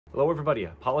Hello everybody,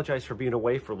 I apologize for being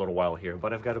away for a little while here,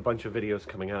 but I've got a bunch of videos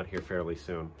coming out here fairly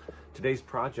soon. Today's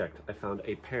project, I found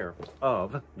a pair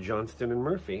of Johnston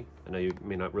Murphy. I know you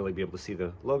may not really be able to see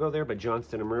the logo there, but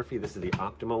Johnston Murphy, this is the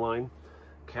Optima line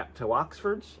cat toe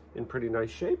Oxfords in pretty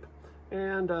nice shape.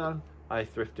 And I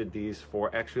thrifted these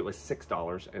for, actually it was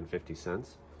 $6.50.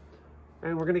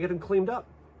 And we're gonna get them cleaned up.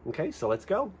 Okay, so let's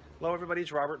go. Hello everybody,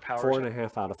 it's Robert Powers.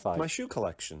 4.5 out of 5. My shoe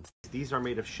collection. These are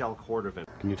made of shell cordovan.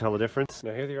 Can you tell the difference?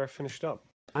 Now here they are finished up.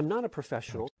 I'm not a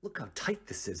professional. Look how tight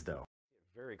this is though.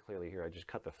 Very clearly here, I just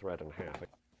cut the thread in half.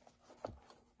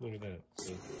 Look at that.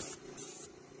 See?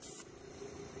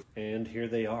 And here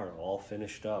they are, all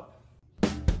finished up.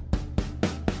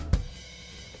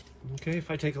 Okay,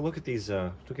 if I take a look at these,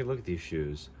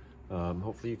 shoes,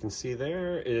 hopefully you can see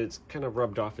there. It's kind of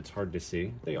rubbed off. It's hard to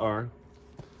see. They are.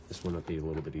 This one might be a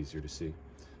little bit easier to see.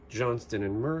 Johnston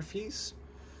 & Murphy's,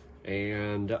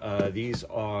 and these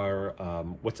are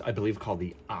what's I believe called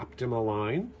the Optima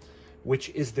line, which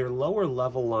is their lower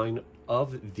level line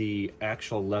of the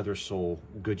actual leather sole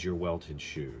Goodyear welted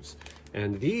shoes.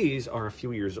 And these are a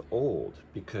few years old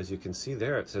because you can see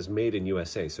there it says made in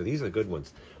USA. So these are the good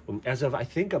ones. As of I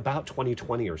think about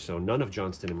 2020 or so, none of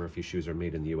Johnston & Murphy shoes are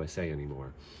made in the USA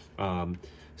anymore.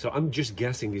 So I'm just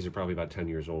guessing these are probably about 10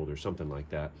 years old or something like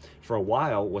that. For a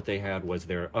while, what they had was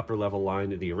their upper level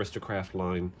line, the Aristocraft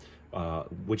line,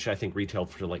 which I think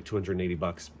retailed for like 280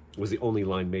 bucks, was the only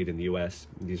line made in the US.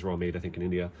 These were all made, I think, in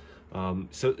India.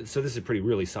 So this is a pretty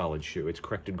really solid shoe. It's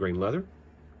corrected grain leather.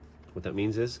 What that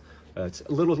means is it's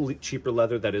a little cheaper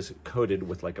leather that is coated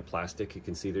with like a plastic. You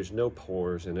can see there's no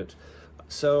pores in it.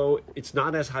 So it's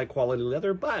not as high quality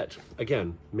leather, but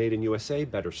again, made in USA,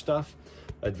 better stuff.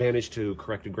 Advantage to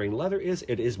corrected grain leather is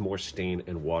it is more stain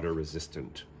and water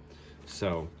resistant.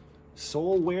 So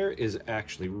sole wear is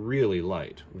actually really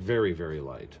light, very, very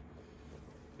light.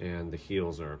 And the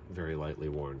heels are very lightly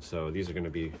worn. So these are going to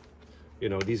be,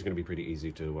 these are going to be pretty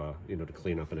easy to, to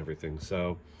clean up and everything.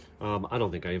 So I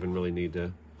don't think I even really need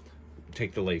to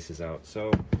take the laces out. So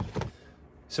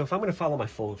if I'm going to follow my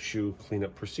full shoe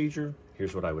cleanup procedure,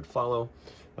 here's what I would follow.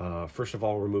 First of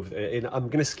all, remove, and I'm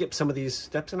going to skip some of these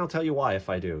steps, and I'll tell you why if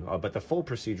I do. But the full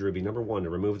procedure would be, number 1, to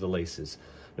remove the laces.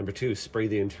 Number 2, spray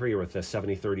the interior with a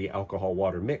 70-30 alcohol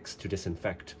water mix to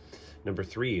disinfect. Number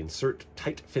 3, insert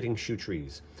tight-fitting shoe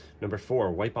trees. Number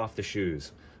 4, wipe off the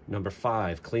shoes. Number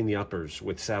 5, clean the uppers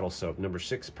with saddle soap. Number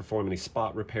 6, perform any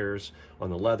spot repairs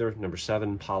on the leather. Number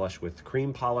 7, polish with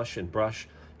cream polish and brush.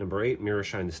 Number 8, mirror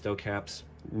shine the toe caps.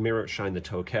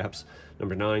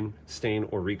 Number 9, stain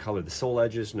or recolor the sole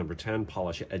edges. Number 10,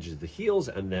 polish edges of the heels.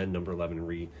 And then number 11,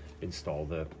 reinstall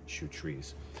the shoe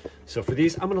trees. So for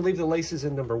these, I'm going to leave the laces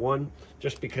in number 1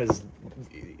 just because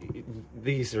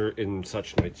these are in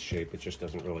such nice shape. It just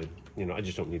doesn't really, I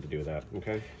just don't need to do that,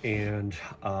 okay? And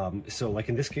so like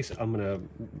in this case, I'm going to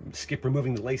skip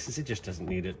removing the laces. It just doesn't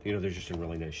need it. They're just in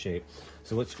really nice shape.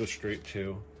 So let's go straight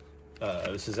to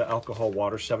this is an alcohol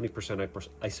water, 70%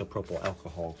 isopropyl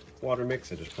alcohol water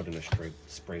mix. I just put in a straight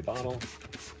spray bottle.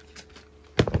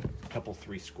 A couple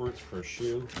 3 squirts per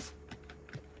shoe.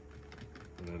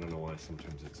 And I don't know why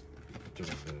sometimes it's doing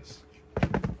this.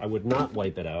 I would not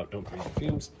wipe it out. Don't breathe the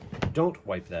fumes. Don't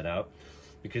wipe that out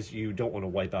because you don't want to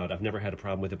wipe out. I've never had a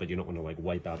problem with it, but you don't want to like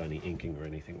wipe out any inking or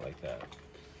anything like that.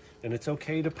 And it's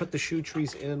okay to put the shoe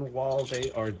trees in while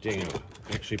they are damp.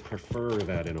 I actually prefer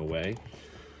that in a way.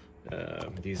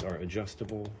 These are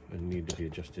adjustable and need to be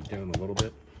adjusted down a little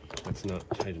bit. That's not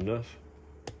tight enough.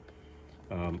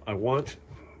 I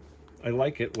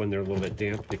like it when they're a little bit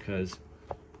damp because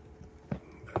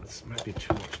this might be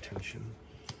too much tension.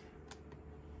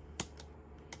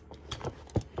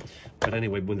 But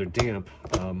anyway, when they're damp,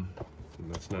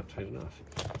 that's not tight enough.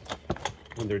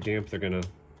 When they're damp, they're going to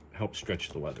help stretch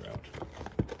the leather out.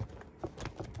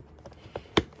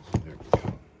 There we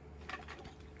go.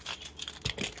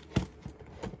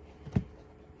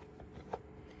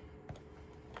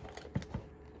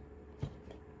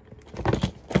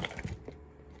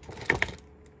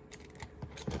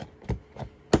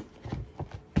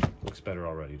 Better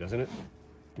already, doesn't it?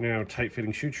 Now,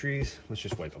 tight-fitting shoe trees, let's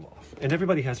just wipe them off. And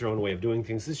everybody has their own way of doing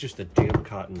things. This is just a damp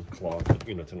cotton cloth.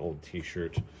 It's an old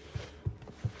t-shirt.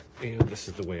 And this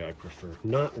is the way I prefer.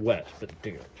 Not wet, but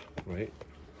damp, right?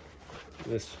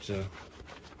 Let's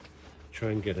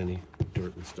try and get any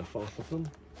dirt and stuff off of them.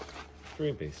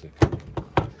 Very basic.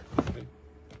 Okay.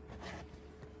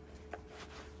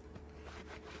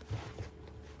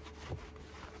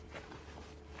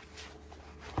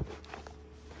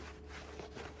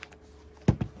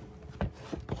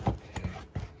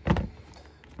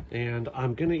 And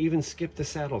I'm gonna even skip the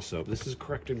saddle soap. This is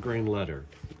corrected grain leather.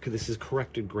 because this is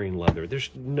corrected grain leather. There's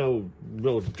no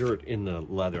dirt in the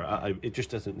leather. It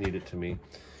just doesn't need it to me.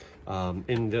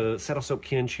 And the saddle soap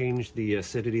can change the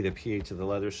acidity, the pH of the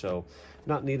leather, so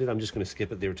not needed. I'm just going to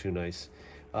skip it. They were too nice.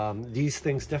 These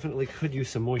things definitely could use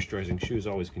some moisturizing. Shoes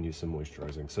always can use some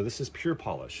moisturizing. So this is Pure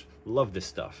Polish. Love this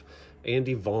stuff.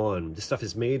 Andy Vaughn. This stuff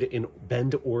is made in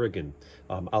Bend, Oregon.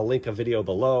 I'll link a video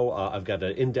below. I've got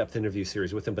an in-depth interview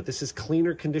series with him, but this is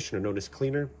cleaner conditioner, known as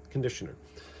cleaner conditioner.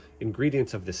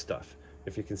 Ingredients of this stuff,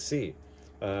 if you can see.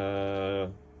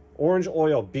 Orange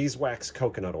oil, beeswax,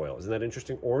 coconut oil. Isn't that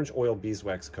interesting? Orange oil,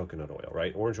 beeswax, coconut oil,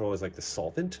 right? Orange oil is like the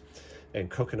solvent, and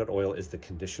coconut oil is the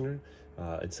conditioner,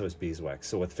 and so is beeswax.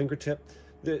 So with fingertip,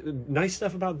 the nice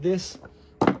stuff about this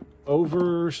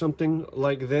over something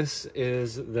like this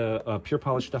is the Pure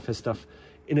Polish stuff has stuff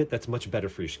in it that's much better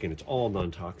for your skin. It's all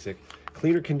non-toxic.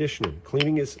 Cleaner conditioner.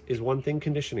 Cleaning is one thing,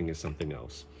 conditioning is something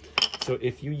else. So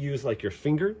if you use like your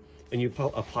finger and you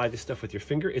apply this stuff with your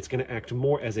finger, it's going to act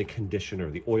more as a conditioner.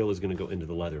 The oil is going to go into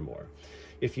the leather more.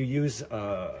 If you use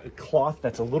a cloth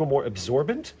that's a little more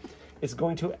absorbent, it's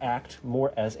going to act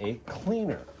more as a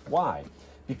cleaner. Why?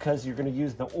 Because you're going to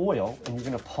use the oil and you're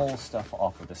going to pull stuff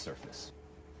off of the surface.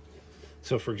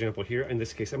 So for example, here, in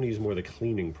this case, I'm going to use more of the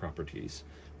cleaning properties.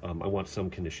 I want some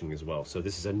conditioning as well. So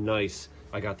this is a nice,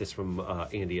 I got this from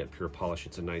Andy at Pure Polish.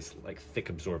 It's a nice, like, thick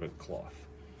absorbent cloth.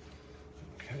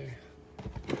 Okay.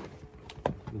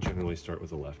 Generally start with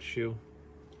the left shoe.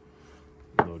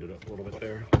 Load it up a little bit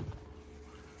there.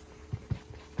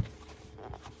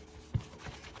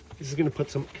 This is going to put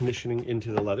some conditioning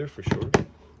into the leather for sure.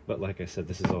 But like I said,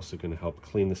 this is also going to help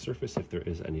clean the surface if there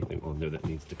is anything on there that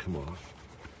needs to come off.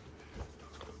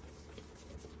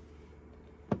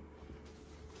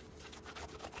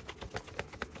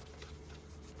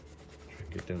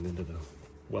 Get down into the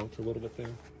welt a little bit there.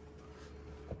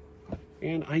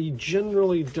 And I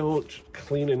generally don't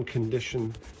clean and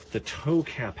condition the toe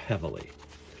cap heavily.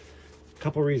 A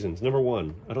couple reasons. Number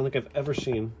one, I don't think I've ever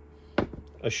seen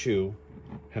a shoe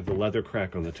have the leather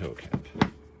crack on the toe cap.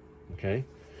 Okay?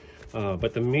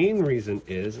 But the main reason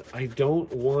is I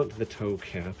don't want the toe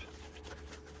cap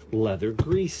leather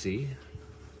greasy,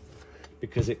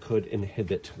 because it could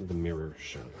inhibit the mirror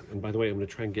shine. And by the way, I'm going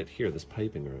to try and get here, this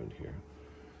piping around here.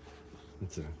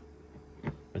 It's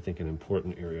I think, an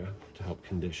important area to help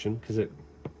condition, because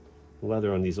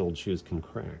leather on these old shoes can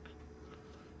crack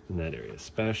in that area,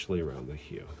 especially around the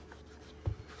heel.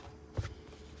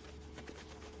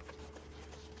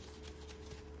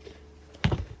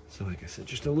 So like I said,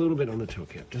 just a little bit on the toe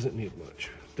cap. Doesn't need much.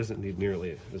 Doesn't need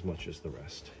nearly as much as the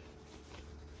rest.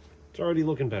 It's already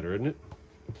looking better, isn't it?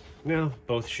 Now,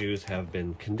 both shoes have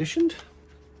been conditioned.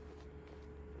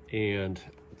 And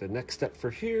the next step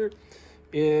for here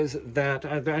is that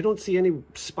I don't see any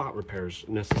spot repairs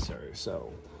necessary.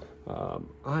 So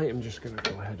I am just going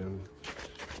to go ahead and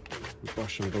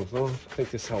brush them both off. I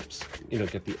think this helps, you know,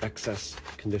 get the excess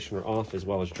conditioner off as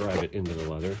well as drive it into the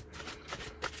leather.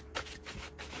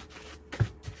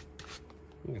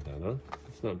 Look at that, huh?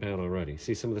 It's not bad already.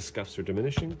 See, some of the scuffs are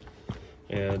diminishing.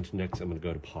 And next I'm going to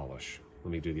go to polish.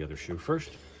 Let me do the other shoe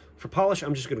first. For polish,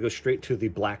 I'm just going to go straight to the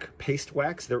black paste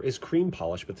wax. There is cream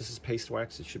polish, but this is paste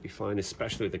wax. It should be fine,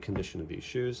 especially the condition of these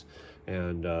shoes.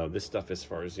 And this stuff, as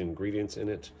far as the ingredients in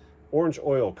it: orange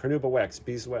oil, carnauba wax,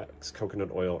 beeswax, coconut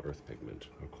oil, earth pigment.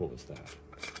 How cool is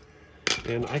that?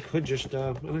 And I could just,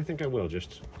 and I think I will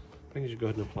just, I can just go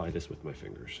ahead and apply this with my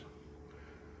fingers.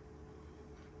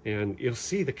 And you'll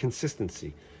see the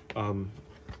consistency.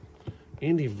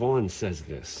 Andy Vaughn says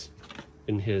this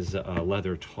in his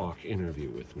Leather Talk interview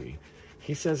with me.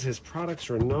 He says his products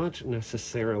are not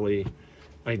necessarily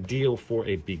ideal for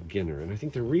a beginner. And I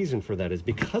think the reason for that is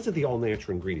because of the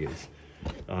all-natural ingredients.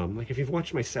 Like if you've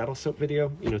watched my saddle soap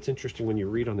video, you know, it's interesting when you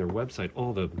read on their website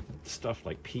all the stuff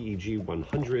like PEG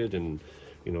 100 and,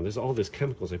 you know, there's all these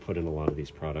chemicals they put in a lot of these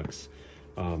products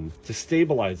to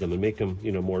stabilize them and make them,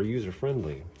 you know, more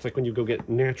user-friendly. It's like when you go get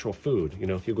natural food, you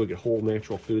know, if you go get whole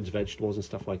natural foods, vegetables and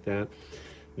stuff like that,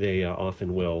 they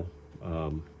often will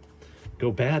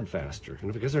go bad faster,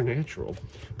 and because they're natural.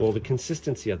 Well, the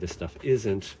consistency of this stuff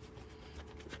isn't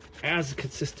as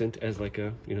consistent as like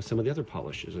a, you know, some of the other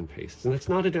polishes and pastes, and that's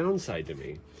not a downside to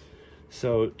me.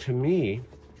 So to me,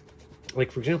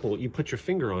 like for example, you put your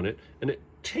finger on it and it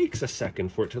takes a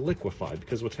second for it to liquefy,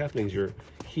 because what's happening is your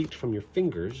heat from your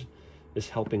fingers is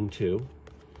helping to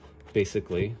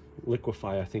basically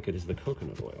liquefy, I think it is the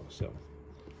coconut oil. So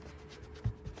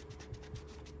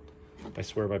I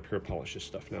swear by Pure Polish's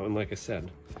stuff now. And like I said,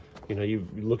 you know, you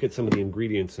look at some of the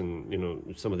ingredients and, you know,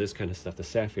 some of this kind of stuff, the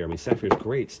Saphir. I mean, Saphir is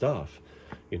great stuff,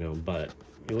 you know, but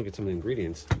you look at some of the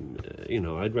ingredients, you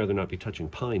know, I'd rather not be touching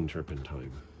pine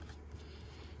turpentine.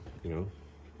 you know,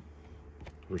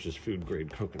 versus food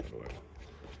grade coconut oil.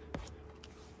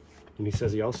 And he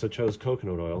says he also chose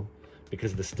coconut oil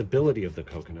because of the stability of the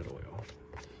coconut oil.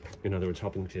 In other words,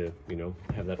 helping to, you know,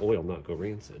 have that oil not go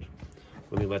rancid.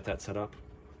 Let me let that set up.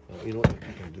 You know what?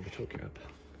 I gotta do the toe cap.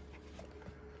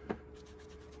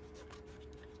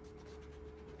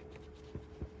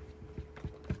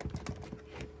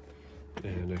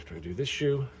 And after I do this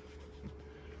shoe,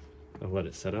 I'll let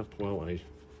it set up while I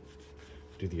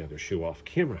do the other shoe off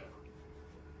camera.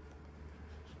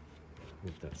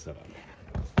 Let that set up.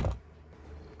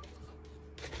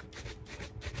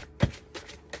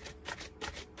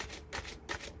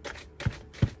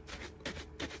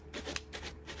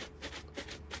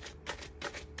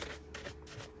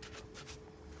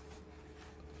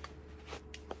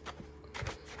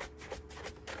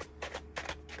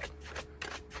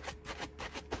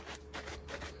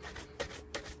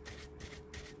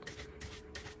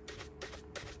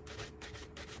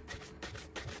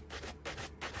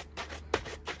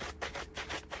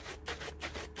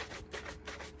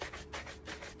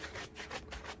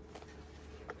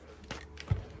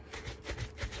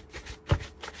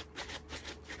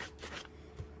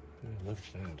 Look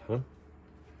at that, huh?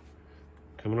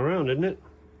 Coming around, isn't it?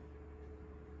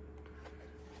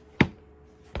 I'm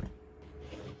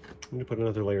going to put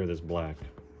another layer of this black.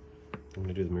 I'm going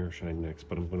to do the mirror shine next,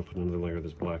 but I'm going to put another layer of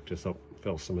this black to help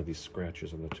fill some of these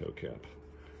scratches on the toe cap.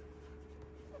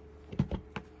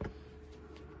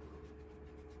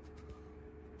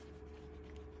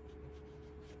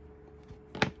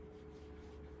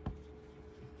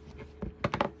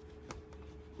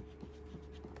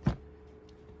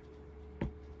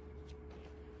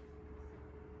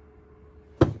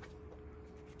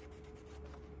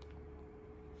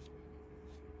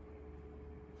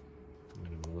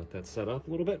 Let that set up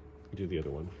a little bit. Do the other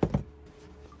one.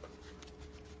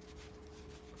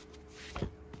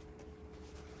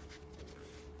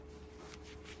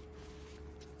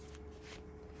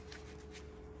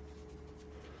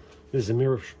 This is a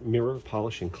mirror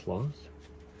polishing cloth,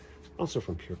 also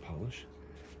from Pure Polish.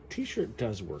 T-shirt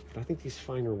does work, but I think these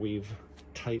finer weave,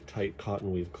 tight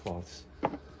cotton weave cloths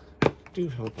do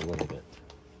help a little bit.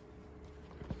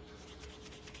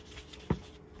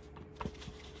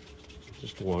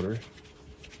 Just water.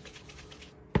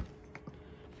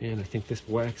 And I think this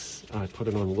wax, I put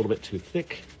it on a little bit too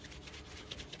thick.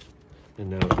 And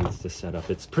now it needs to set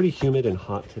up. It's pretty humid and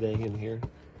hot today in here.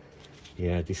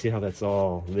 Yeah, do you see how that's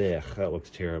all, ugh, that looks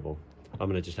terrible. I'm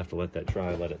gonna just have to let that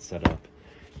dry, let it set up,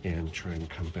 and try and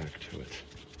come back to it.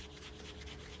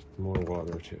 More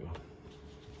water too.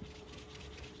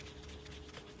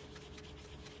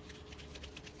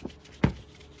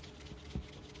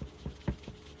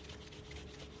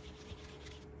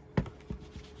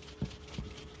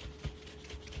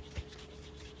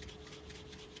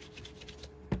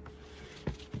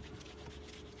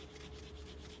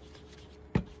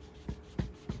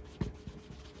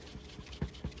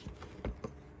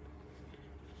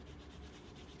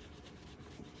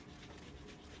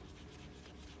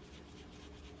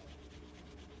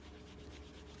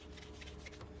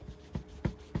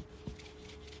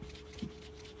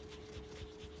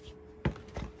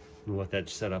 Let that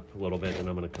set up a little bit, and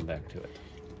I'm going to come back to it.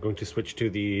 I'm going to switch to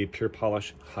the Pure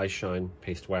Polish High Shine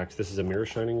Paste Wax. This is a mirror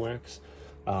shining wax,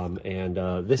 and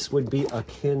this would be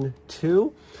akin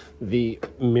to the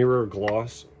Mirror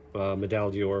Gloss,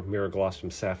 Medaille Mirror Gloss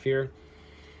from Saphir.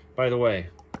 By the way,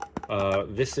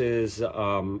 this is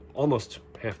almost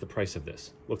half the price of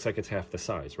this. Looks like it's half the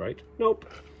size, right? Nope.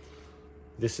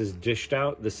 This is dished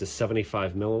out. This is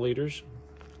 75 milliliters.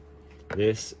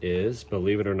 This is,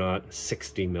 believe it or not,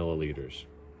 60 milliliters.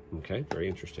 Okay, very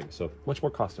interesting. So much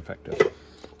more cost effective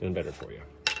and better for you.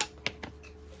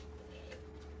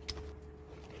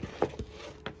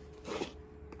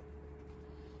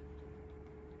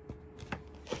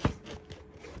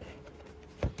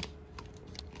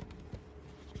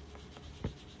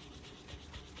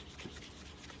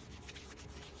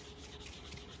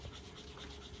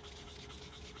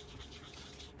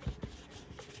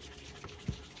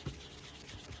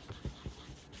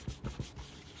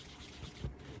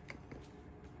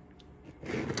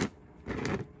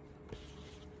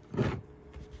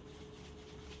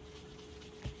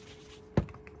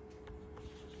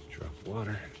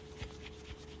 Water.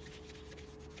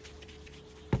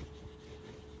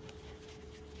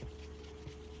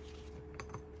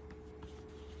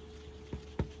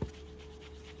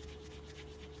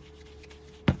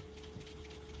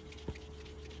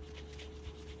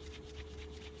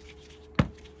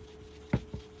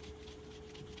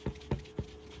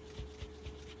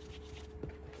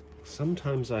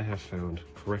 Sometimes I have found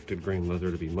corrected grain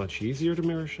leather to be much easier to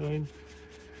mirror shine.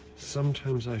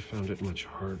 Sometimes I found it much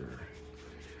harder.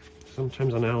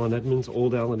 Sometimes on Allen Edmonds,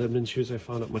 old Allen Edmonds shoes, I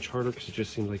found it much harder because it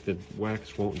just seems like the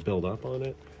wax won't build up on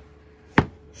it.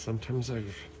 Sometimes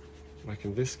like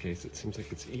in this case, it seems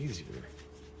like it's easier.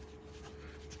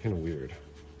 It's kind of weird.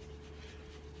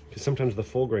 Because sometimes the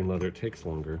full grain leather, it takes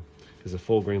longer. Because the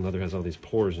full grain leather has all these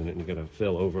pores in it and you gotta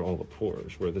fill over all the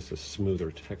pores, where this is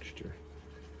smoother texture.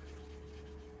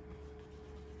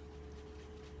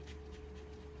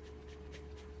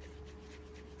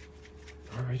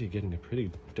 Already getting a pretty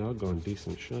doggone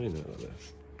decent shine out of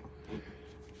this.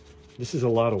 This is a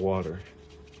lot of water.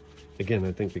 Again,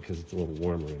 I think because it's a little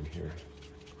warmer in here.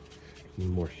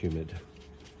 More humid.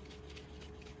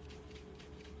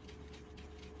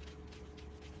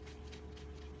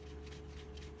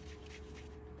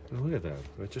 Oh, look at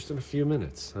that. Just in a few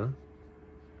minutes, huh?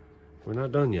 We're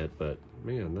not done yet, but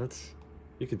man,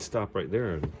 you could stop right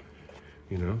there and,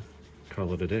 you know,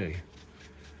 call it a day.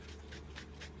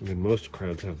 I mean, most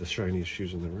crowds have the shiniest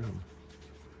shoes in the room.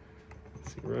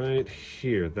 Let's see, right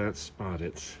here, that spot,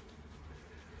 it's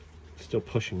still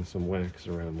pushing some wax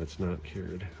around that's not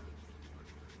cured.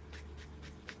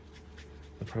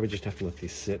 I'll probably just have to let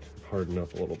these sit and harden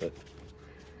up a little bit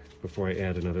before I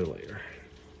add another layer.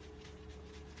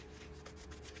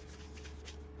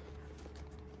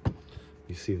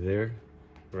 You see there,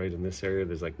 right in this area,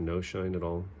 there's like no shine at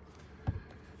all.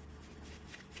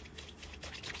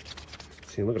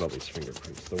 See, look at all these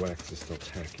fingerprints. The wax is still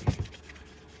tacky.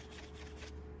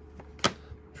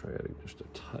 Try adding just a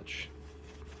touch.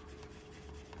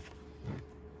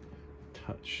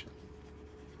 Touch.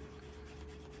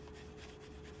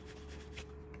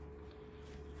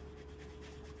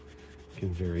 You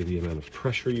can vary the amount of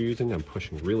pressure you're using. I'm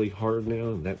pushing really hard now,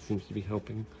 and that seems to be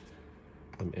helping.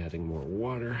 I'm adding more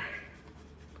water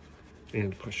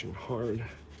and pushing hard,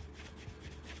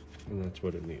 and that's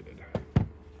what it needed.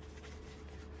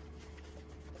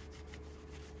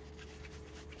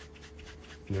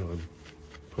 Now I'm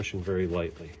pushing very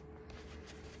lightly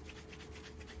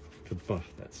to buff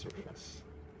that surface.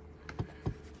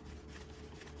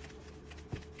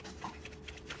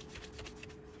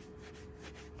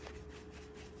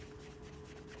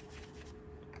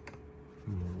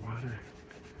 More water,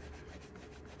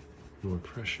 more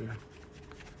pressure.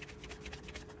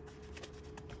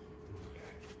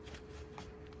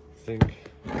 Think.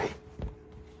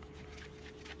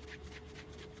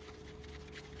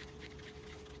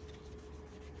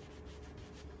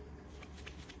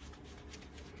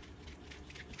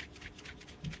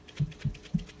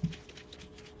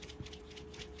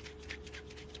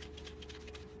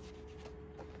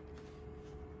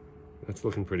 That's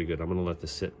looking pretty good. I'm gonna let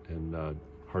this sit and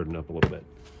harden up a little bit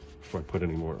before I put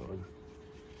any more on.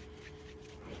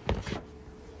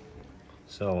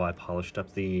 So I polished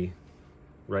up the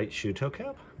right shoe toe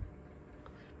cap,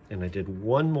 and I did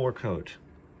one more coat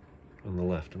on the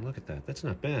left, and look at that. That's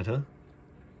not bad, huh?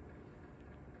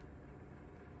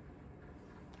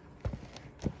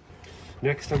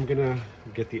 Next, I'm gonna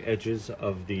get the edges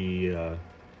of the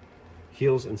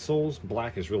heels and soles.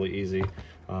 Black is really easy.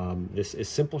 This is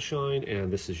simple shine,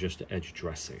 and this is just edge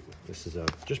dressing. This is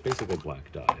just basically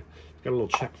black dye. It's got a little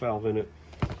check valve in it,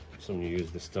 so when you use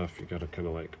this stuff, you gotta kind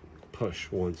of like push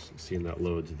once, seeing that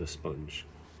loads the sponge.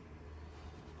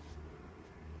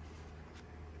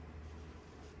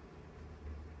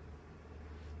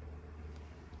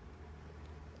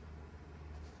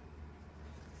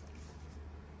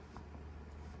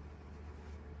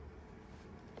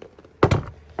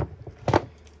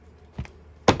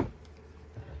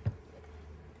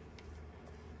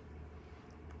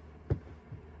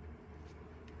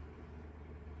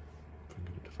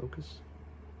 Focus.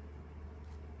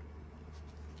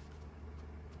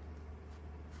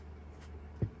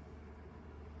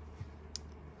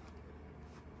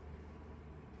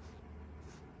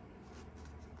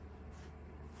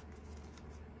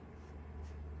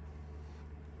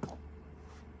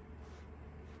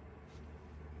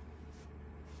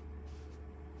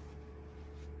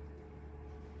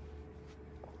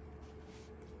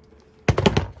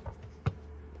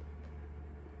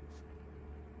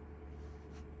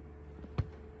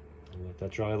 Let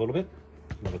that dry a little bit,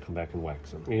 and then we'll come back and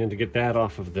wax them. And to get that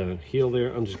off of the heel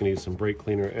there, I'm just going to use some brake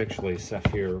cleaner. Actually,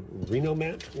 Saphir Reno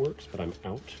Matte works, but I'm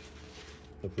out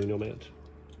of Reno Matte.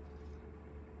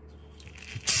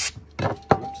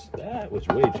 Oops, that was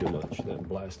way too much. That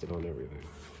blasted on everything.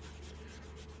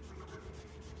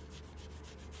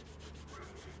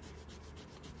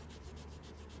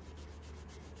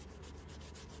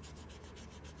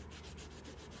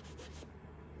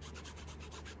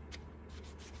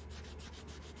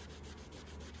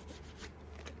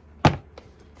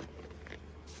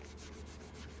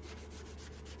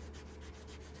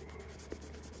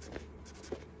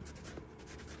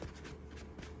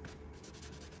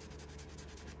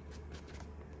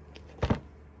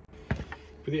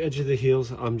 For the edge of the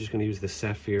heels, I'm just going to use the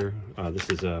Saphir. This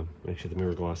is actually the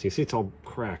mirror gloss. You see it's all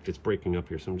cracked. It's breaking up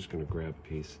here, so I'm just going to grab a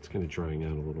piece. It's kind of drying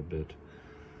out a little bit.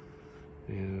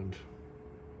 And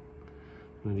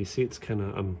you see it's kind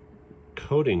of, I'm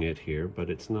coating it here, but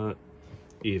it's not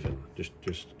even. Just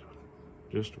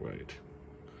right.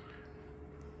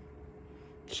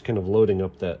 Just kind of loading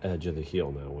up that edge of the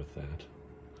heel now with that.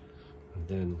 And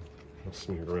then I'll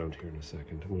smear it around here in a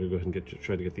second. I'm going to go ahead and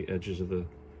try to get the edges of the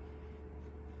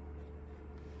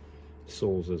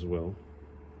soles as well.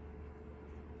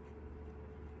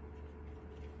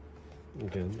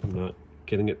 Again, I'm not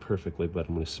getting it perfectly, but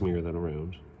I'm going to smear that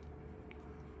around.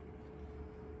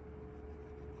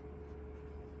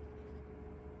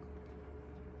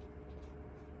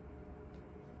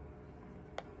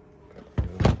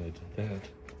 I did that.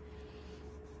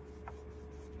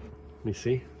 Let me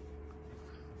see.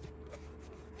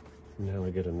 Now I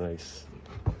get a nice,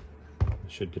 I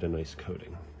should get a nice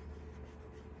coating.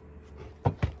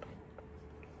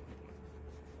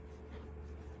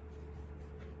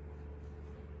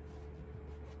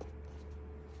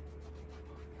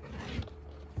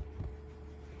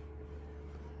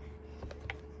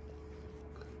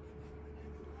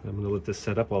 I'm going to let this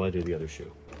set up while I do the other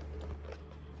shoe.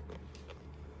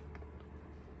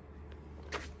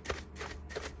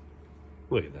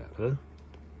 Look at that, huh?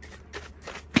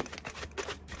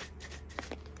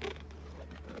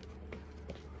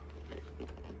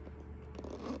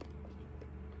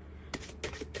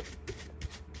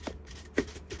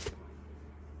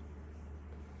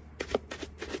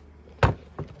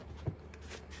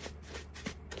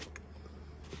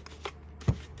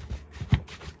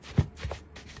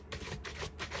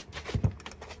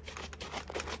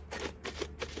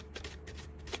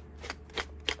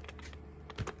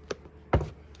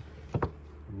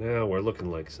 Now we're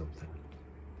looking like something.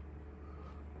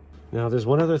 Now there's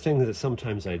one other thing that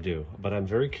sometimes I do, but I'm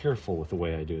very careful with the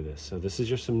way I do this. So this is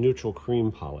just some neutral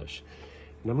cream polish.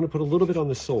 And I'm going to put a little bit on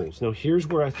the soles. Now here's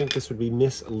where I think this would be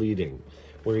misleading.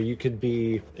 Where you could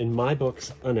be, in my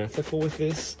books, unethical with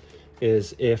this,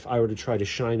 is if I were to try to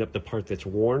shine up the part that's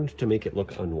worn to make it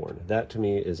look unworn. That to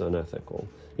me is unethical.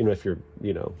 You know, if you're,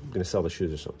 you know, going to sell the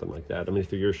shoes or something like that. I mean, if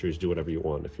they're your shoes, do whatever you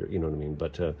want. If you're, you know what I mean.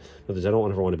 But others, I don't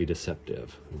ever want to be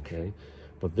deceptive. Okay.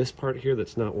 But this part here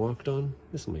that's not walked on,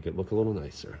 this will make it look a little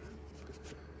nicer.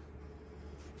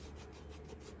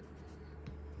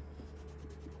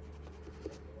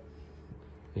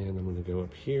 And I'm going to go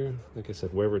up here. Like I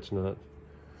said, wherever it's not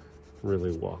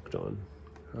really walked on.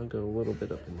 I'll go a little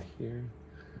bit up in here.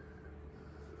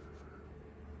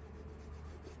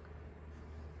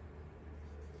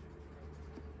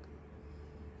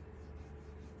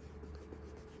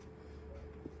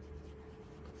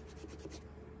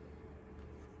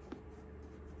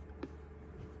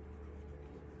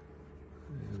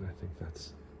 And I think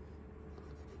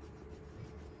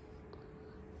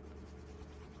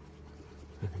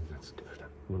that's good.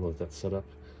 I'm gonna let that set up,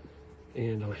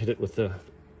 and I'll hit it with the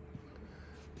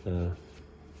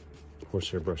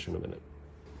horsehair brush in a minute.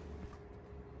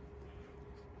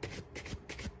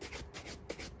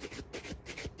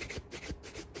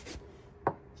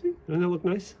 See, doesn't that look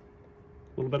nice?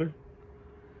 A little better?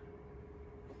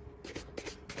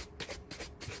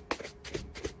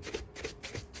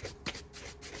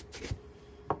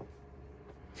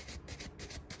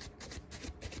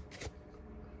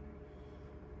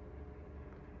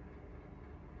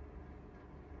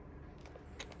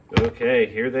 Okay,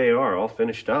 here they are, all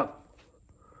finished up.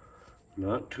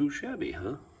 Not too shabby,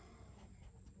 huh?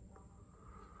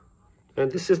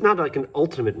 And this is not like an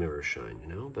ultimate mirror shine, you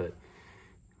know, but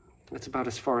that's about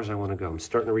as far as I want to go. I'm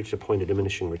starting to reach the point of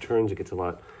diminishing returns. It gets a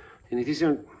lot, and these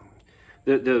aren't,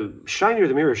 the shinier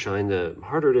the mirror shine, the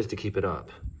harder it is to keep it up,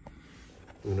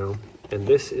 you know? And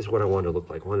this is what I want to look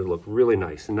like. I want it to look really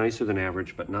nice, nicer than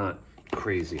average, but not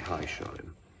crazy high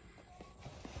shine.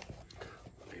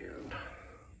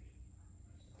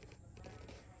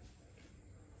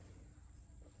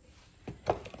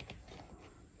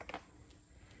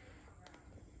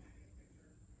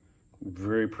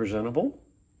 Very presentable,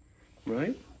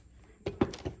 right?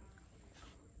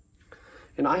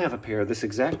 And I have a pair, this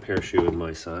exact pair of shoe in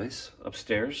my size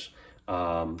upstairs,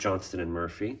 Johnston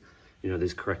Murphy. You know,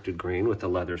 these corrected grain with the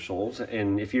leather soles.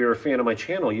 And if you're a fan of my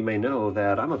channel, you may know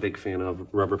that I'm a big fan of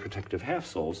rubber protective half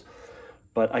soles.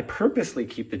 But I purposely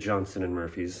keep the Johnston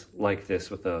Murphys like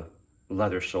this with a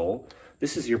leather sole.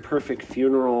 This is your perfect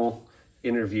funeral,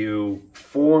 interview,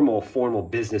 formal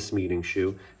business meeting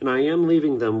shoe. And I am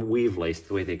leaving them weave laced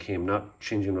the way they came, not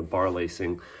changing the bar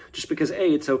lacing, just because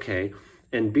A, it's okay,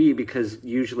 And B, because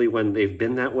usually when they've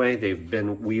been that way, they've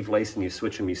been weave lace and you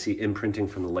switch them, you see imprinting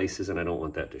from the laces, and I don't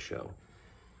want that to show.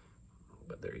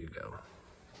 But there you go.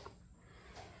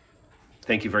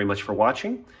 Thank you very much for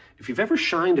watching. If you've ever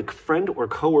shined a friend or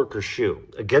coworker's shoe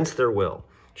against their will,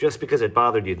 just because it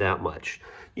bothered you that much,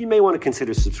 you may want to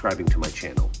consider subscribing to my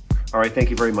channel. All right, thank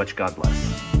you very much. God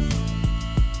bless.